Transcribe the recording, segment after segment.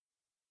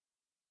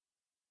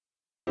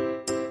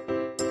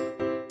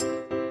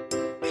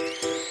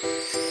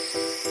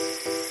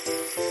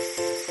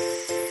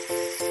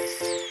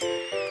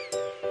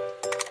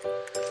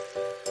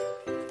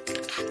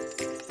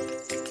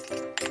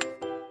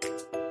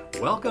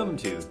Welcome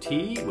to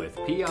Tea with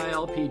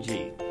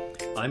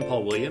PILPG. I'm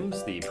Paul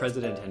Williams, the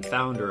president and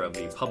founder of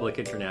the Public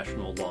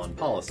International Law and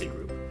Policy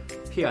Group,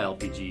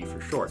 PILPG for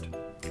short.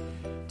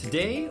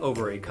 Today,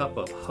 over a cup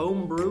of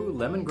homebrew,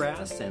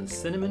 lemongrass, and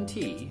cinnamon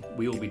tea,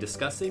 we will be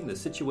discussing the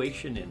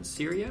situation in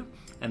Syria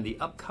and the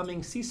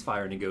upcoming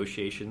ceasefire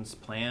negotiations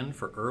planned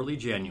for early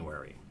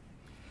January.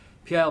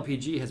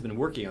 PILPG has been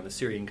working on the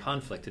Syrian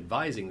conflict,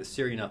 advising the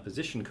Syrian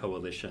opposition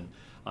coalition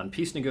on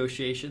peace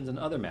negotiations and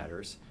other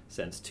matters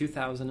since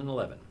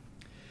 2011.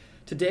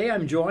 Today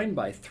I'm joined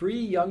by three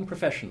young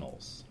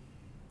professionals.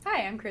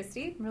 Hi, I'm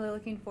Christy. I'm really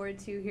looking forward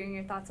to hearing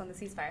your thoughts on the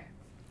ceasefire.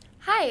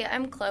 Hi,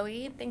 I'm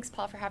Chloe. Thanks,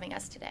 Paul, for having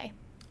us today.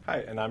 Hi,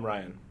 and I'm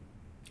Ryan.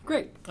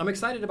 Great. I'm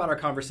excited about our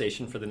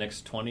conversation for the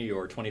next 20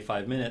 or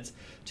 25 minutes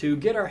to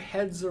get our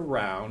heads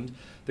around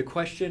the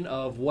question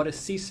of what a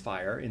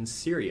ceasefire in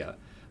Syria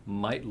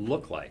might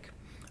look like.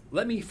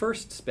 Let me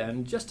first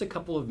spend just a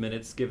couple of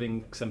minutes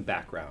giving some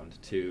background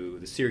to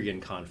the Syrian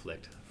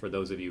conflict for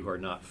those of you who are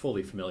not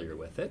fully familiar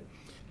with it.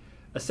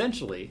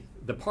 Essentially,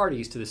 the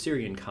parties to the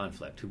Syrian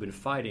conflict, who've been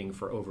fighting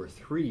for over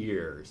 3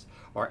 years,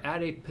 are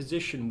at a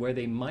position where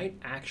they might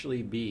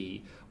actually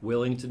be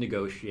willing to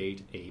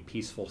negotiate a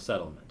peaceful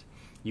settlement.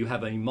 You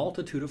have a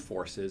multitude of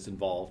forces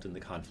involved in the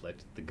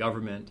conflict: the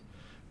government,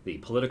 the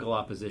political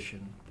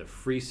opposition, the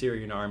Free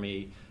Syrian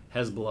Army,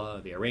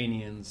 Hezbollah, the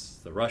Iranians,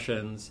 the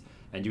Russians,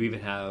 and you even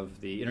have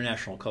the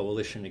international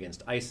coalition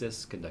against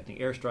ISIS conducting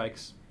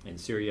airstrikes in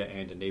Syria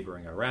and in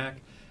neighboring Iraq.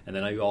 And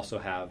then you also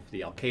have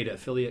the Al-Qaeda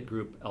affiliate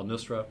group,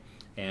 al-Nusra,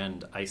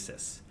 and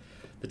ISIS.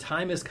 The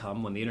time has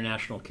come when the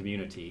international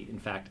community, in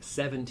fact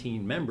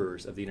 17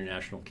 members of the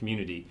international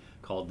community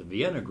called the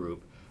Vienna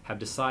Group, have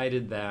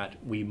decided that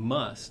we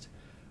must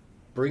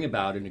bring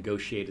about a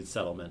negotiated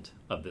settlement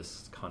of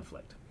this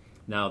conflict.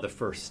 Now, the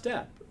first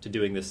step to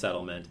doing this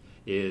settlement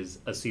is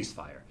a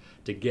ceasefire,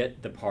 to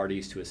get the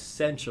parties to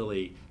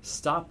essentially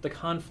stop the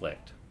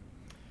conflict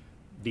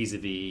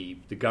vis-a-vis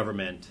the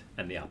government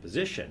and the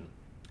opposition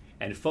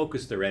and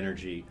focus their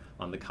energy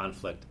on the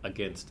conflict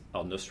against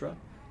al-Nusra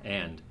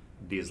and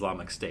the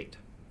Islamic State.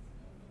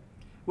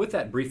 With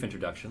that brief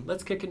introduction,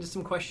 let's kick into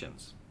some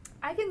questions.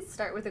 I can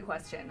start with a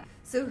question.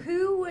 So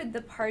who would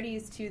the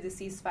parties to the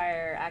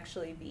ceasefire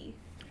actually be?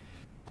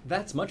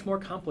 That's much more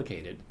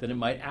complicated than it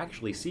might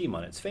actually seem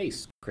on its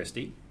face,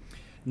 Christy.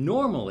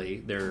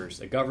 Normally, there's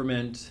a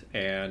government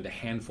and a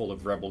handful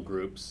of rebel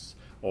groups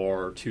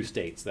or two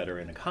states that are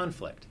in a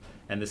conflict,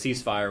 and the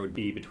ceasefire would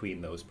be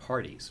between those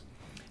parties.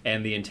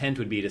 And the intent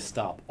would be to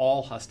stop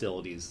all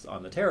hostilities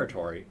on the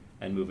territory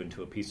and move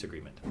into a peace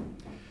agreement.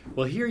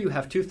 Well, here you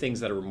have two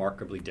things that are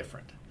remarkably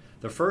different.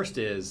 The first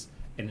is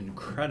an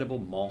incredible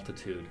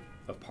multitude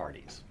of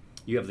parties.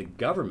 You have the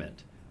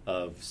government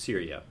of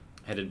Syria,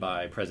 headed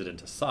by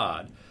President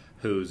Assad,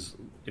 who's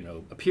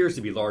appears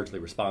to be largely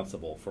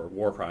responsible for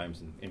war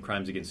crimes and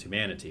crimes against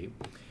humanity.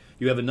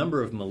 You have a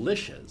number of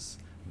militias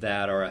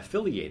that are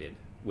affiliated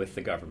with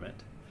the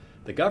government.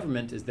 The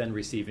government is then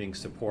receiving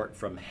support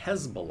from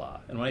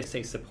Hezbollah. And when I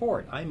say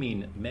support, I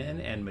mean men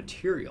and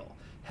material.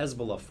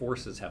 Hezbollah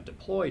forces have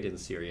deployed in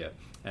Syria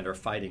and are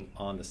fighting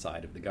on the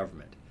side of the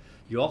government.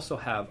 You also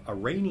have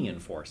Iranian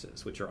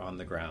forces, which are on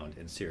the ground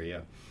in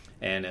Syria.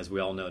 And as we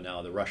all know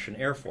now, the Russian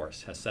Air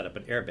Force has set up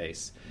an air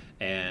base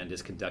and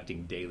is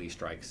conducting daily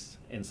strikes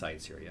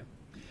inside Syria.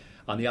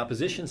 On the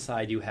opposition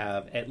side, you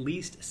have at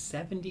least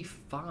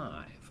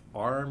 75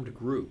 armed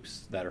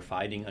groups that are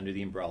fighting under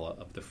the umbrella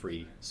of the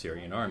Free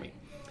Syrian Army.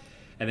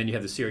 And then you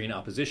have the Syrian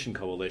Opposition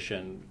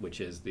Coalition,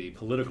 which is the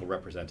political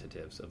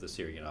representatives of the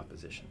Syrian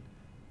opposition.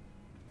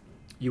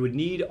 You would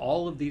need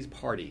all of these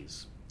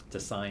parties to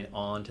sign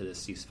on to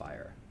this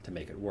ceasefire to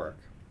make it work.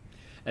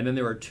 And then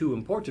there are two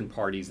important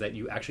parties that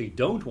you actually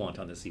don't want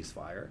on the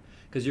ceasefire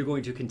because you're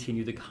going to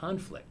continue the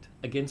conflict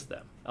against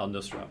them.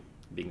 Al-Nusra,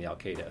 being the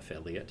Al-Qaeda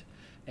affiliate,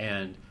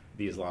 and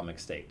the Islamic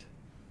State.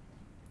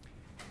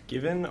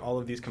 Given all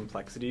of these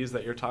complexities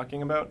that you're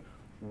talking about,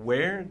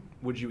 where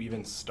would you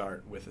even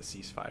start with a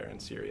ceasefire in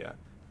Syria?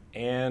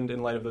 And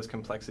in light of those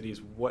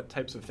complexities, what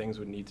types of things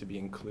would need to be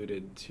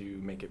included to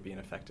make it be an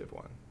effective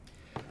one?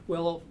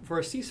 Well, for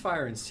a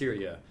ceasefire in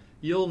Syria,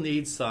 you'll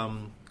need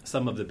some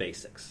of the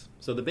basics.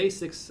 So the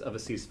basics of a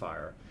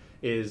ceasefire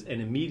is an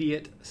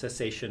immediate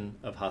cessation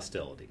of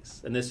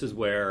hostilities. And this is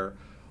where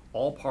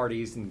all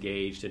parties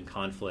engaged in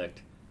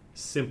conflict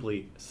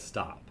simply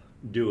stop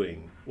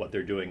doing what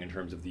they're doing in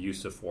terms of the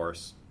use of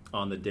force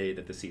on the day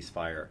that the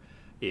ceasefire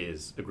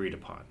is agreed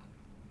upon.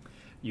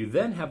 You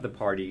then have the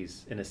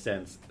parties, in a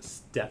sense,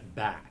 step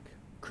back,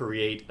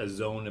 create a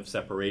zone of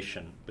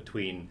separation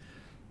between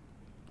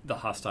the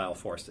hostile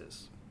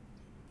forces.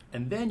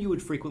 And then you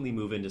would frequently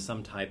move into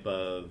some type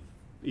of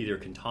either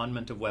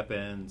cantonment of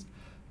weapons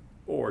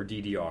or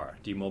DDR,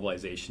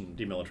 demobilization,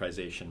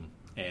 demilitarization,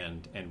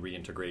 and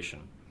reintegration.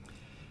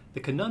 The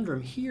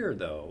conundrum here,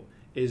 though,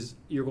 is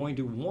you're going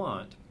to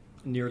want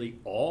nearly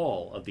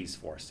all of these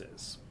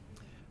forces,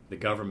 the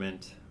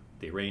government,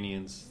 the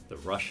Iranians, the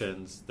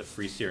Russians, the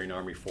Free Syrian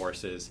Army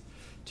forces,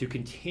 to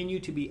continue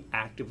to be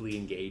actively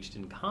engaged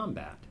in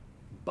combat,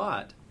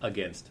 but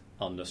against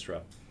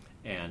al-Nusra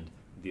and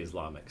the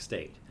Islamic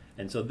State.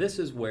 And so this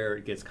is where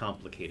it gets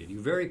complicated. You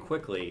very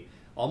quickly,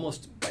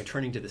 almost by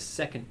turning to the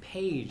second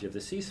page of the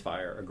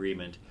ceasefire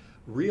agreement,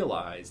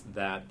 realize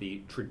that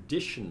the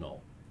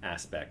traditional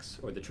aspects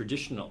or the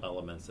traditional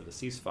elements of a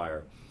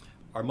ceasefire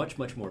are much,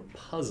 much more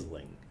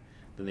puzzling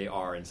than they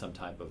are in some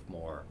type of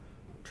more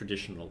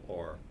traditional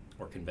or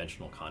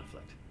conventional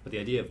conflict. But the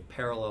idea of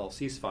parallel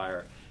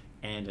ceasefire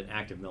and an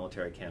active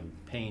military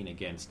campaign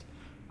against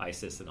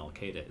ISIS and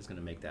al-Qaeda is going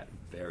to make that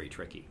very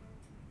tricky.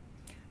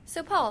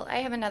 So, Paul, I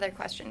have another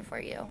question for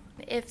you.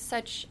 If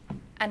such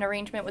an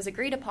arrangement was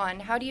agreed upon,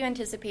 how do you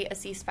anticipate a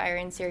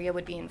ceasefire in Syria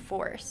would be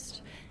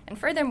enforced? And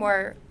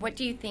furthermore, what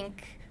do you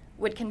think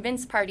would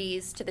convince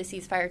parties to the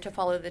ceasefire to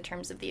follow the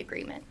terms of the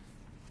agreement?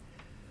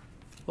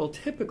 Well,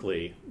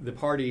 typically, the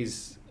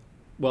parties,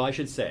 well, I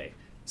should say,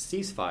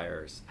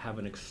 ceasefires have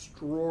an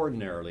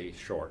extraordinarily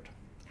short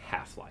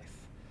half-life.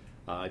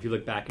 If you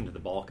look back into the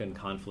Balkan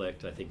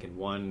conflict, I think in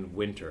one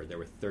winter there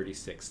were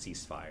 36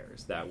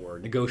 ceasefires that were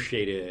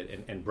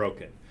negotiated and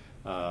broken.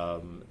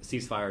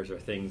 Ceasefires are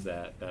things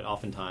that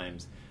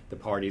oftentimes the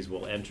parties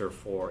will enter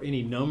for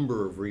any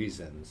number of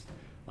reasons,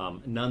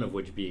 none of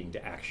which being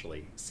to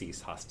actually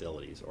cease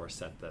hostilities or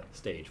set the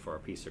stage for a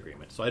peace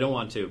agreement. So I don't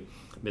want to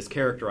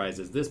mischaracterize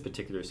as this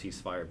particular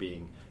ceasefire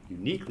being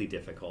uniquely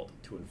difficult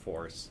to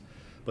enforce,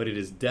 but it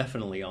is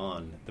definitely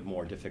on the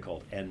more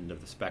difficult end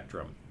of the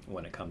spectrum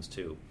when it comes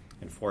to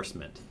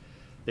enforcement.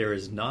 There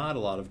is not a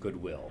lot of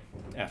goodwill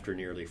after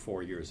nearly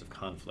 4 years of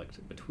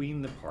conflict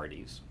between the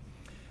parties.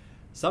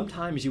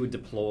 Sometimes you would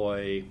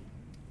deploy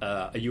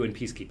a UN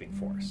peacekeeping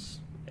force.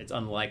 It's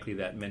unlikely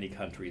that many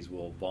countries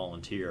will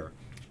volunteer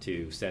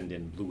to send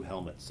in blue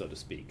helmets, so to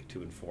speak,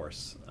 to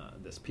enforce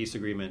this peace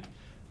agreement.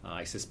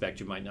 I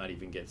suspect you might not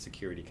even get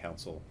Security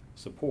Council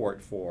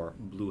support for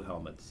blue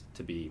helmets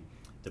to be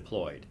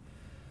deployed.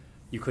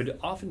 You could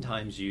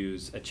oftentimes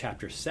use a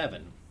Chapter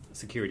 7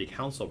 Security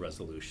Council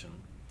resolution,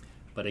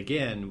 but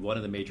again, one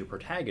of the major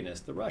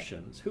protagonists, the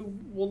Russians, who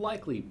will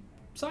likely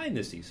sign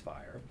the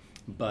ceasefire,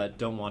 but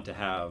don't want to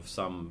have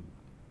some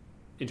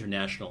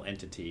international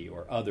entity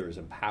or others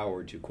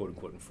empowered to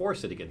quote-unquote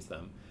enforce it against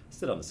them,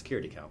 sit on the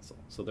Security Council.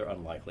 So they're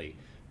unlikely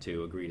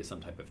to agree to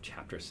some type of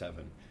Chapter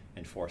 7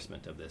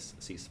 enforcement of this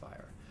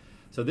ceasefire.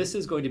 So this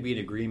is going to be an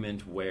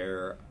agreement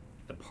where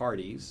the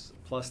parties,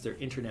 plus their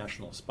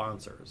international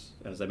sponsors,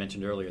 and as I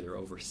mentioned earlier, there are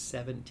over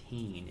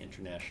 17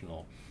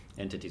 international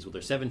entities. Well, there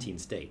are 17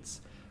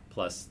 states,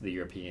 plus the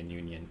European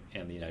Union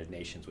and the United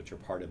Nations, which are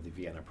part of the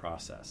Vienna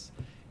process.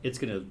 It's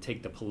going to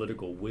take the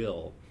political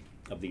will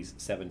of these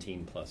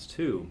 17 plus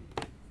 2,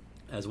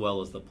 as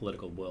well as the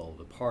political will of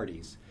the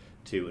parties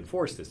to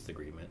enforce this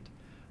agreement.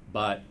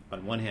 But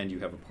on one hand, you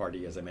have a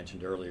party, as I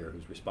mentioned earlier,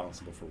 who's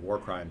responsible for war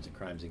crimes and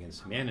crimes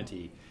against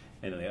humanity,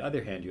 and on the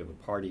other hand, you have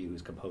a party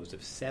who's composed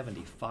of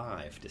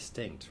 75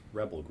 distinct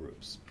rebel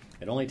groups.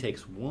 It only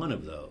takes one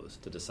of those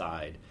to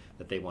decide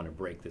that they want to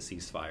break the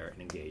ceasefire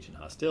and engage in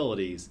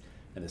hostilities,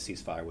 and the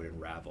ceasefire would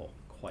unravel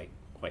quite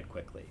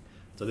quickly.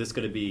 So this is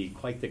going to be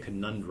quite the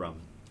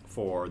conundrum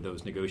for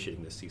those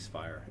negotiating this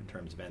ceasefire in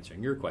terms of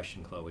answering your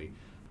question, Chloe.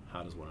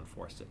 How does one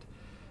enforce it?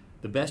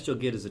 The best you'll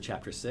get is a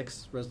Chapter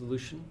 6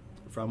 resolution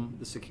from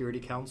the Security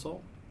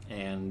Council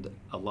and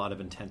a lot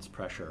of intense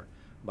pressure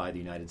by the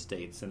United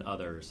States and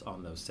others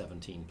on those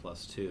 17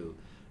 plus 2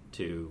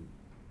 to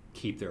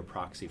keep their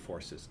proxy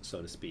forces,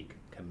 so to speak,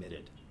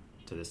 committed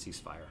to the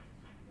ceasefire.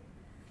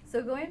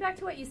 So going back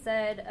to what you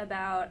said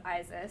about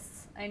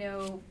ISIS, I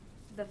know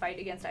the fight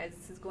against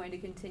ISIS is going to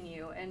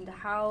continue, and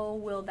how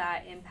will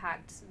that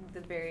impact the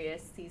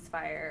various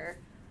ceasefire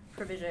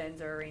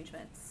provisions or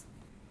arrangements?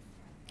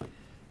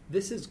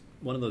 This is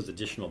one of those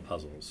additional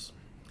puzzles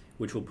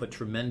which will put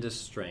tremendous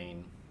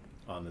strain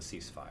on the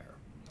ceasefire.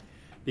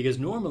 Because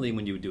normally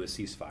when you would do a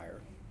ceasefire,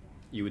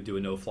 you would do a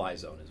no-fly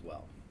zone as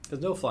well.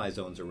 Because no-fly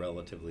zones are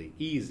relatively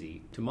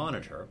easy to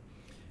monitor,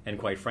 and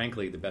quite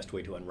frankly, the best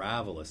way to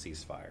unravel a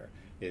ceasefire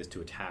is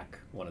to attack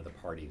one of the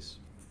parties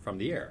from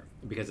the air,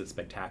 because it's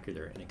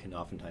spectacular and it can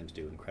oftentimes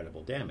do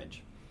incredible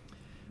damage.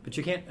 But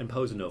you can't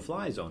impose a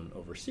no-fly zone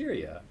over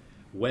Syria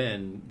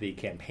when the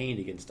campaign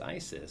against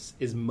ISIS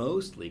is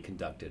mostly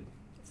conducted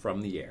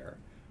from the air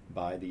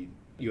by the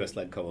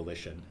U.S.-led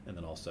coalition and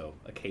then also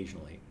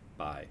occasionally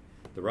by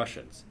the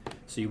Russians.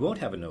 So you won't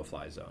have a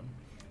no-fly zone.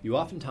 You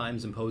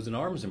oftentimes impose an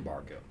arms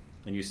embargo,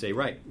 and you say,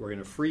 right, we're going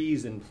to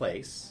freeze in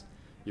place,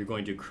 you're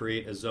going to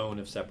create a zone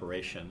of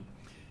separation,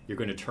 you're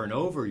going to turn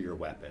over your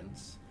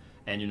weapons,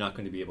 and you're not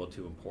going to be able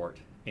to import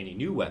any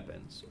new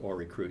weapons or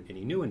recruit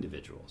any new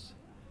individuals.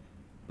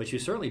 But you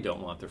certainly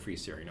don't want the Free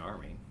Syrian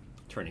Army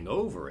turning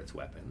over its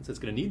weapons. It's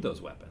going to need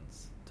those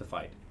weapons to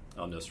fight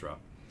al-Nusra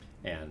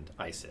and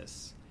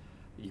ISIS.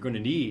 You're going to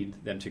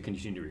need them to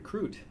continue to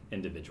recruit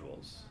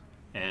individuals.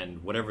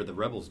 And whatever the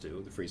rebels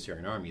do, the Free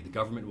Syrian Army, the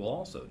government will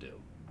also do.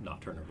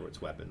 Not turn over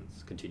its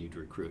weapons, continue to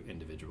recruit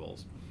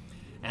individuals.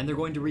 And they're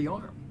going to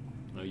rearm.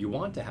 You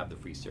want to have the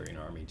Free Syrian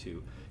Army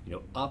to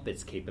up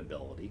its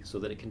capability so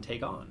that it can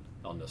take on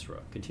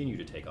al-Nusra, continue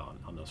to take on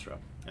al-Nusra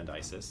and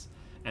ISIS,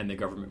 and the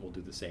government will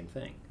do the same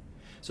thing.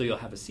 So you'll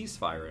have a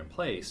ceasefire in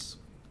place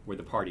where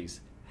the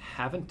parties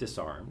haven't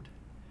disarmed,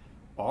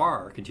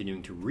 are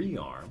continuing to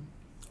rearm,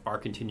 are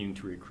continuing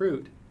to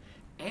recruit,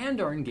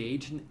 and are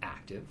engaged in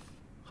active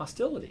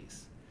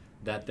hostilities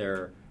that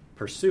they're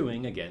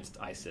pursuing against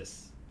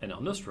ISIS and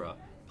al-Nusra.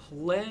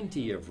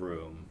 Plenty of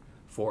room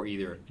for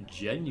either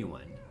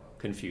genuine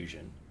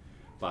confusion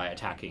by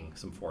attacking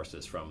some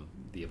forces from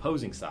the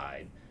opposing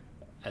side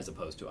as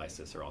opposed to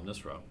ISIS or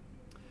al-Nusra,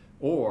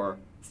 or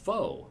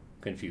faux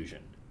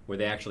confusion, where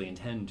they actually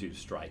intend to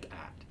strike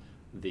at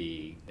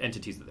the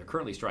entities that they're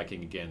currently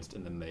striking against,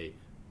 and then they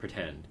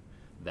pretend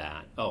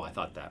that, oh, I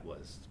thought that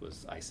was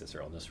ISIS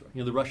or al-Nusra.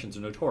 The Russians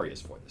are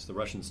notorious for this. The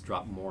Russians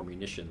drop more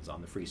munitions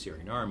on the Free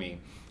Syrian Army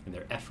in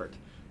their effort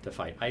to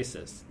fight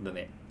ISIS than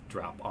they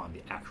drop on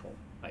the actual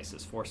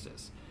ISIS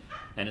forces.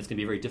 And it's going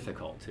to be very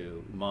difficult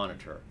to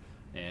monitor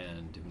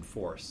and to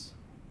enforce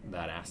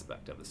that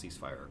aspect of the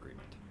ceasefire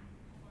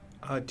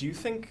agreement. Do you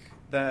think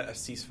that a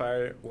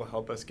ceasefire will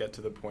help us get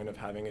to the point of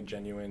having a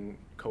genuine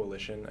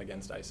coalition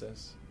against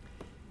ISIS?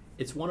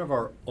 It's one of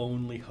our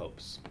only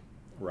hopes,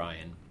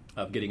 Ryan,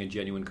 of getting a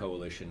genuine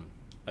coalition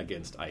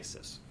against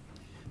ISIS.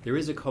 There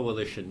is a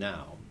coalition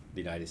now,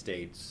 the United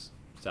States,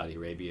 Saudi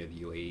Arabia,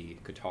 the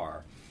UAE,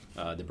 Qatar,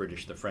 the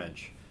British, the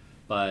French,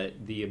 but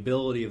the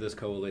ability of this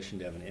coalition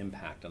to have an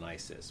impact on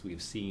ISIS,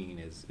 we've seen,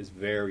 is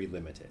very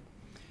limited.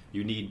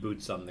 You need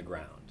boots on the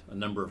ground. A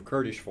number of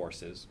Kurdish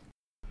forces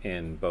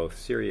in both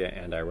Syria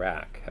and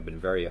Iraq have been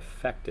very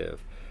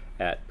effective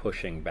at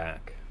pushing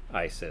back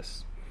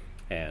ISIS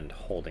and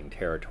holding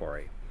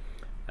territory.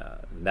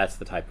 That's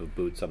the type of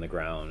boots on the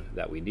ground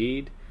that we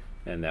need,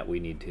 and that we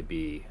need to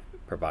be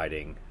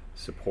providing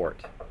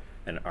support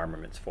and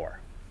armaments for.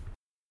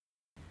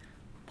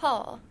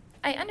 Paul,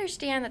 I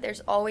understand that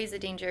there's always a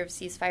danger of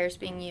ceasefires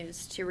being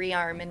used to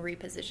rearm and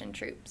reposition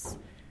troops.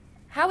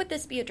 How would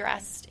this be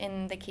addressed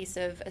in the case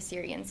of a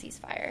Syrian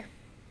ceasefire?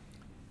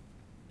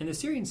 In the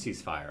Syrian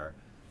ceasefire,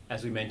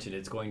 as we mentioned,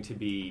 it's going to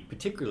be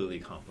particularly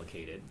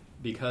complicated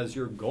because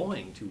you're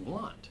going to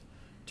want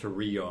to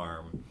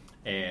rearm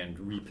and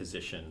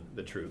reposition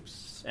the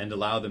troops and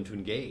allow them to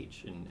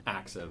engage in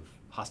acts of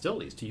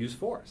hostilities, to use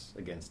force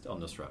against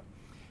al-Nusra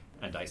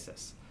and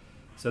ISIS.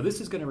 So this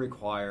is going to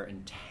require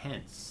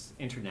intense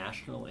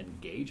international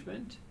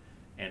engagement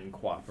and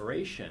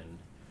cooperation,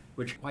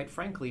 which, quite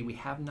frankly, we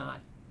have not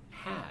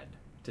had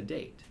to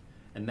date.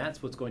 And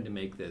that's what's going to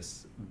make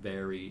this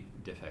very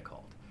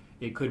difficult.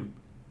 It could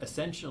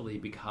essentially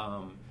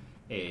become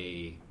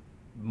a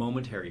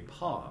momentary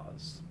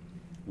pause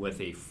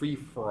with a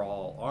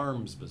free-for-all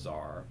arms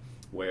bazaar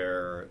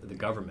where the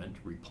government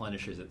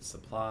replenishes its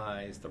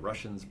supplies, the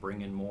Russians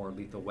bring in more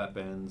lethal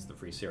weapons, the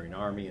Free Syrian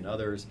Army and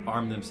others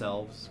arm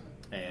themselves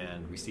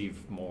and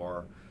receive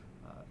more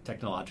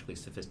technologically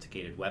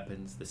sophisticated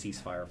weapons. The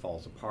ceasefire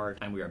falls apart,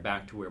 and we are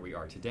back to where we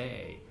are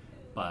today,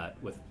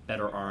 but with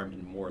better armed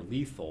and more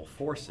lethal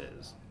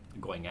forces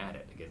going at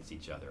it against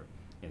each other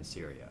in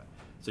Syria.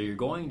 So you're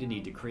going to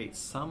need to create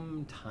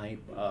some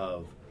type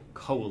of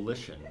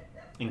coalition,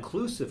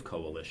 inclusive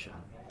coalition,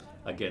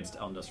 against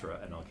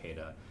al-Nusra and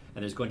al-Qaeda,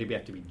 and there's going to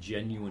have to be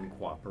genuine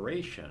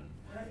cooperation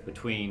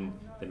between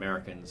the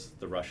Americans,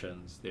 the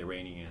Russians, the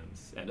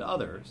Iranians, and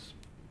others,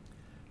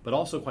 but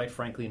also, quite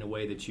frankly, in a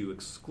way that you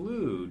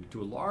exclude,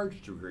 to a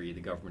large degree, the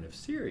government of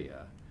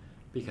Syria,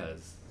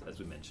 because, as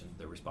we mentioned,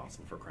 they're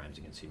responsible for crimes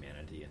against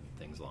humanity and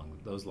things along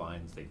those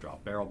lines. They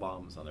drop barrel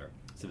bombs on their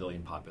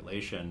civilian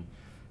population,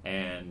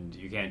 and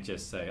you can't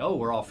just say, oh,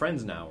 we're all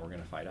friends now, we're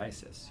going to fight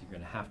ISIS. You're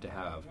going to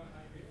have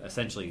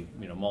essentially,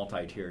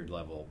 multi-tiered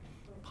level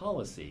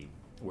policy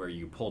where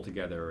you pull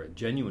together a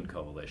genuine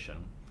coalition,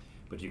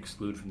 but you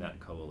exclude from that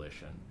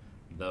coalition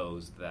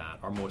those that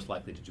are most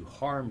likely to do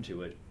harm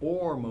to it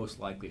or most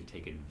likely to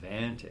take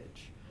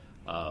advantage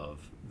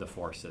of the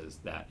forces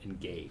that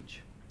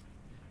engage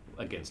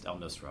against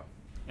al-Nusra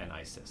and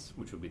ISIS,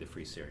 which would be the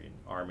Free Syrian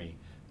Army,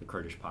 the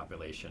Kurdish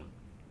population,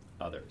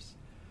 others.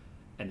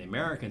 And the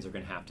Americans are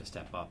going to have to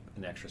step up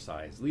and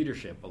exercise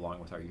leadership along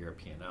with our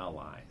European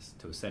allies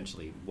to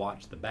essentially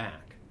watch the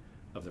back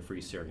of the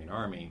Free Syrian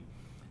Army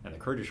and the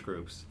Kurdish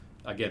groups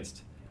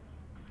against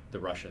the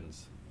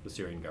Russians, the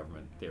Syrian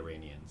government, the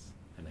Iranians,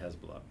 and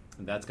Hezbollah.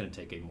 And that's going to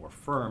take a more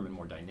firm and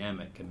more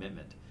dynamic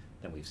commitment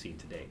than we've seen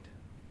to date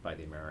by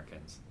the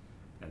Americans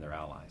and their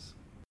allies.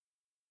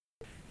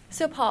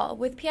 So, Paul,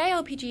 with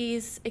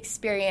PILPG's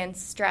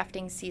experience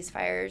drafting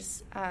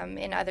ceasefires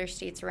in other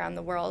states around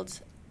the world,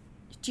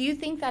 do you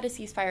think that a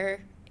ceasefire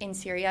in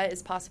Syria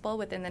is possible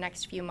within the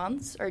next few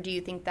months, or do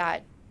you think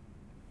that,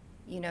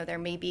 there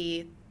may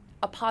be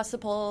a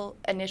possible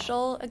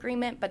initial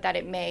agreement, but that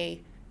it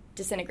may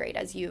disintegrate,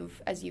 as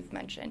you've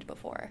mentioned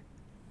before?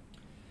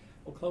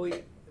 Well,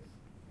 Chloe,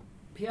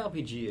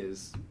 PILPG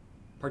has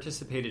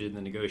participated in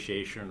the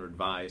negotiation or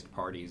advised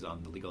parties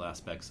on the legal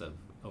aspects of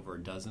over a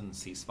dozen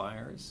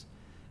ceasefires,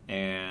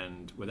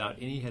 and without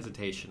any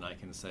hesitation, I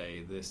can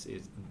say this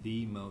is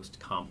the most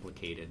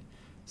complicated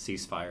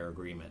ceasefire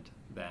agreement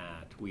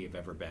that we have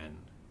ever been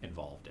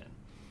involved in.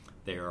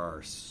 There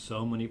are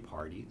so many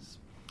parties.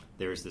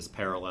 There's this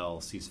parallel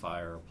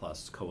ceasefire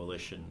plus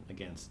coalition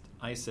against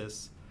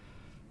ISIS.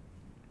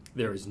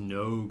 there is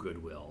no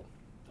goodwill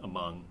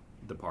among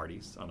the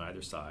parties on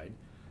either side.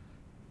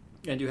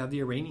 And you have the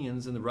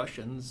Iranians and the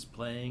Russians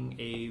playing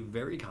a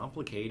very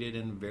complicated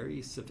and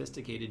very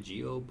sophisticated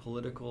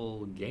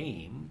geopolitical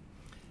game.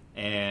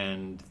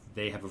 And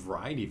they have a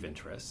variety of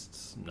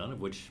interests, none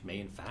of which may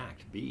in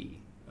fact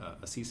be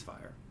a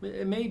ceasefire.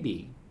 It may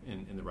be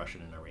in the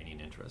Russian and Iranian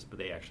interest, but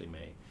they actually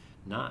may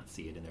not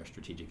see it in their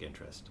strategic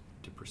interest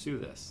to pursue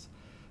this.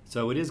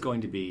 So it is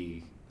going to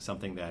be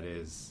something that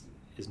is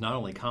not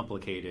only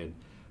complicated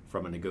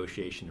from a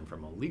negotiation and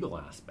from a legal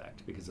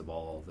aspect because of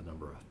all the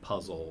number of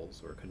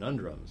puzzles or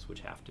conundrums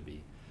which have to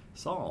be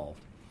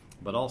solved,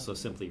 but also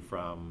simply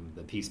from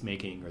the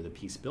peacemaking or the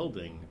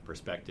peace-building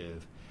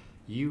perspective.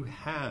 You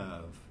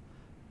have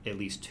at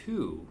least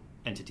two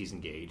entities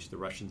engaged, the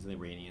Russians and the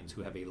Iranians,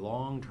 who have a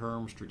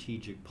long-term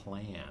strategic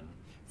plan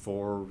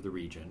for the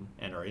region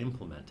and are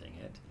implementing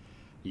it.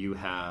 You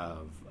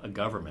have a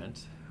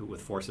government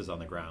with forces on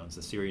the grounds,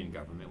 the Syrian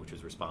government, which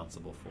is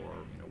responsible for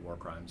war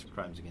crimes,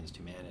 crimes against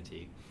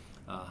humanity.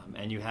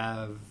 And you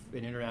have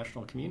an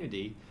international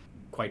community,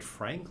 quite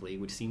frankly,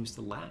 which seems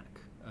to lack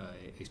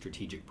a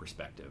strategic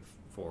perspective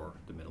for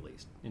the Middle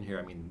East. And here,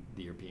 I mean,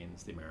 the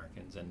Europeans, the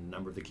Americans, and a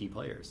number of the key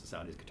players, the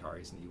Saudis,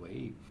 Qataris, and the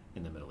UAE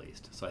in the Middle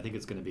East. So I think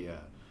it's going to be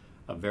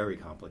a very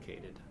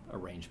complicated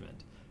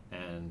arrangement.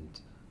 And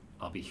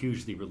I'll be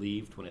hugely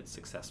relieved when it's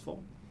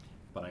successful,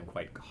 but I'm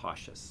quite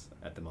cautious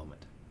at the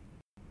moment.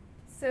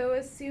 So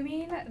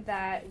assuming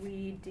that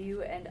we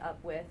do end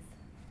up with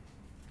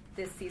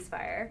this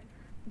ceasefire,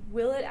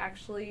 will it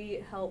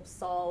actually help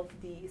solve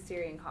the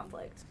Syrian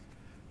conflict?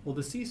 Well,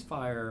 the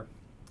ceasefire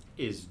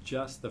is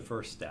just the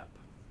first step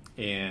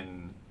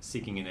in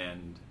seeking an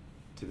end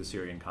to the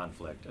Syrian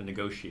conflict, a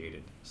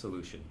negotiated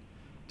solution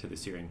to the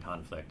Syrian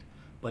conflict,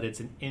 but it's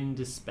an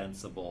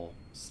indispensable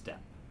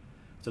step.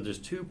 So there's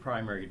three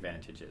primary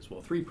advantages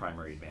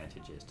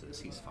to the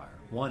ceasefire.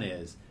 One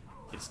is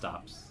it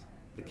stops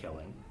the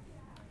killing.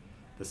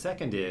 The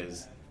second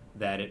is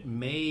that it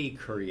may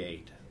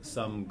create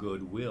some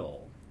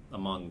goodwill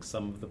among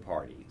some of the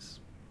parties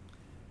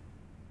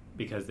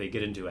because they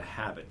get into a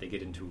habit, they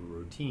get into a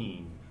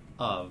routine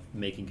of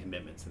making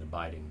commitments and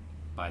abiding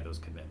by those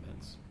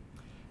commitments.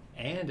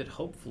 And it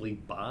hopefully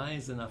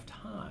buys enough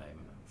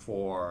time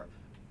for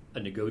a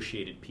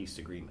negotiated peace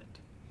agreement.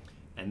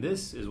 And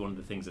this is one of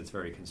the things that's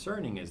very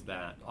concerning, is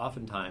that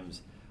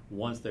oftentimes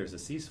once there's a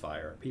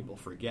ceasefire, people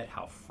forget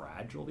how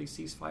fragile these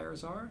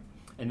ceasefires are,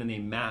 and then they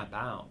map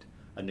out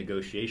a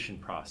negotiation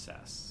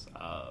process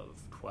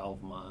of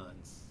 12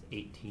 months,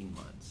 18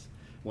 months,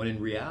 when in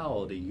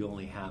reality you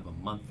only have a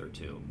month or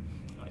two,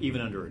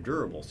 even under a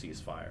durable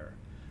ceasefire,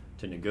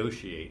 to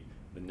negotiate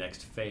the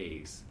next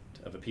phase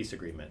of a peace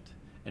agreement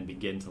and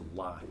begin to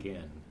lock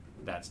in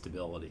that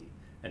stability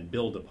and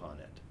build upon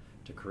it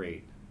to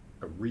create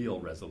a real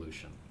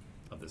resolution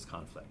of this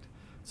conflict.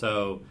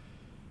 So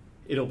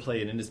it'll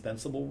play an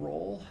indispensable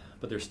role,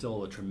 but there's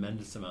still a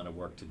tremendous amount of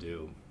work to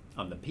do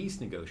on the peace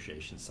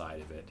negotiation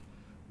side of it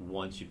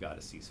once you've got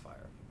a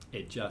ceasefire.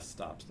 It just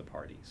stops the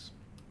parties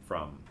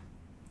from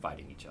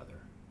fighting each other.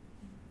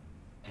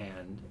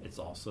 And it's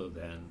also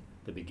then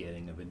the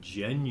beginning of a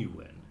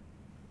genuine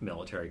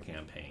military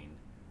campaign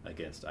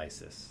against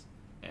ISIS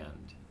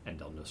and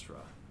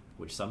al-Nusra,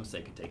 which some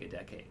say could take a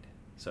decade.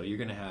 So you're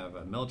going to have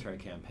a military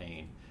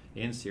campaign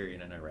in Syria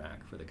and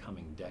Iraq for the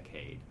coming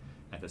decade.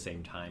 At the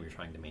same time, you're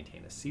trying to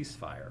maintain a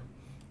ceasefire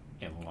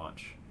and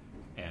launch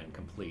and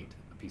complete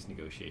a peace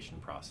negotiation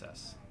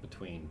process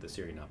between the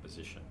Syrian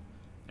opposition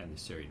and the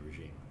Syrian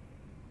regime.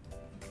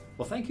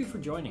 Well, thank you for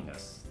joining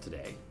us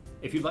today.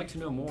 If you'd like to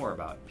know more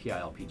about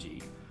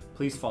PILPG,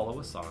 please follow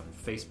us on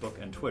Facebook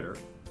and Twitter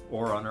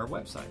or on our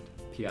website,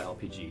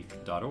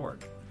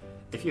 pilpg.org.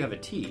 If you have a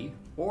tea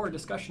or a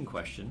discussion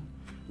question,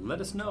 let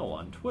us know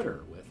on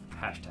Twitter with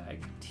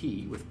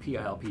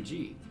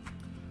 #TeaWithPILPG.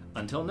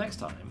 Until next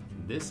time,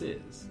 this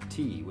is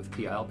Tea with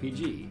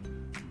PILPG,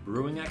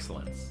 brewing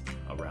excellence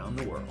around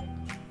the world.